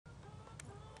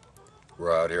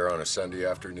We're out here on a Sunday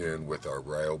afternoon with our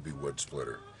Ryobi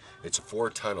Woodsplitter. It's a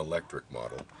 4-ton electric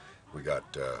model we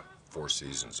got 4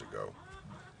 seasons ago.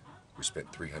 We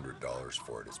spent $300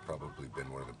 for it. It's probably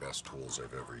been one of the best tools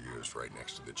I've ever used, right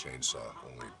next to the chainsaw,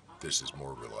 only this is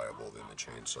more reliable than the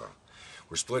chainsaw.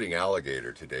 We're splitting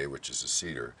alligator today, which is a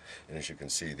cedar, and as you can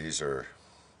see, these are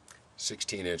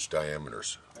 16-inch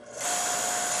diameters.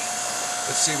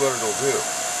 Let's see what it'll do.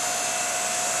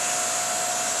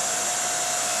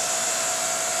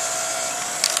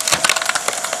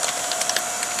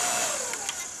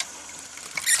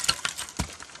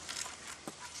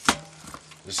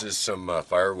 This is some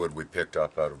firewood we picked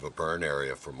up out of a burn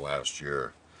area from last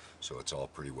year, so it's all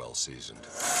pretty well seasoned.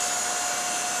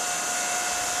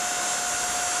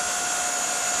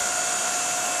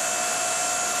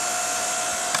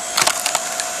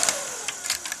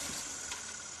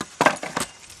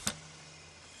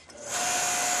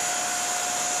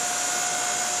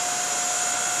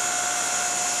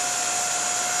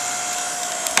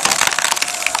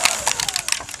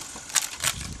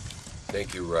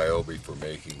 Thank you, Ryobi, for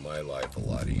making my life a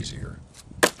lot easier.